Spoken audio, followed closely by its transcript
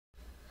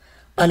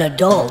An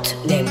adult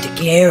named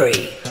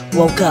Gary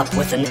woke up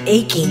with an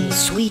aching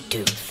sweet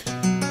tooth.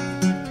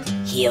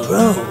 He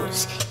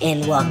arose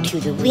and walked to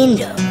the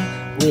window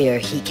where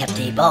he kept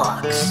a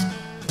box.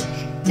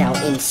 Now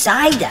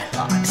inside that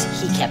box,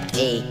 he kept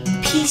a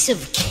piece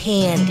of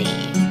candy.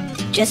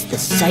 Just the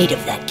sight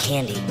of that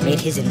candy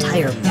made his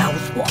entire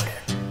mouth water.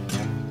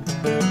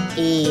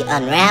 He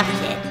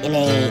unwrapped it in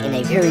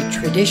a very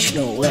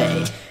traditional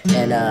way,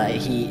 and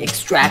he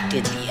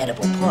extracted the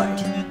edible part.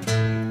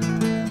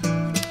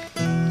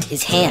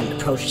 His hand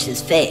approached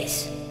his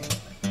face.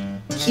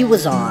 He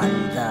was on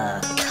the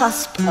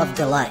cusp of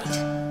delight.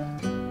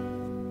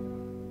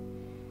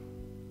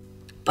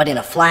 But in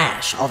a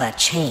flash, all that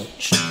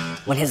changed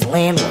when his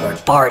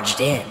landlord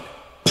barged in.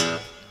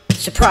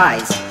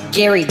 Surprised,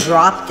 Gary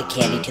dropped the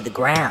candy to the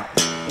ground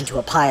into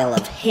a pile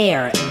of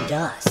hair and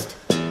dust.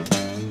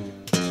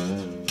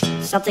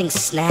 Something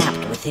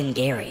snapped within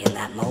Gary in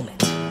that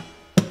moment.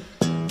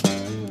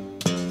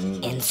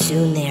 And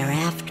soon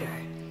thereafter,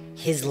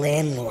 his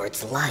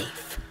landlord's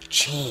life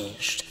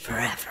changed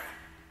forever.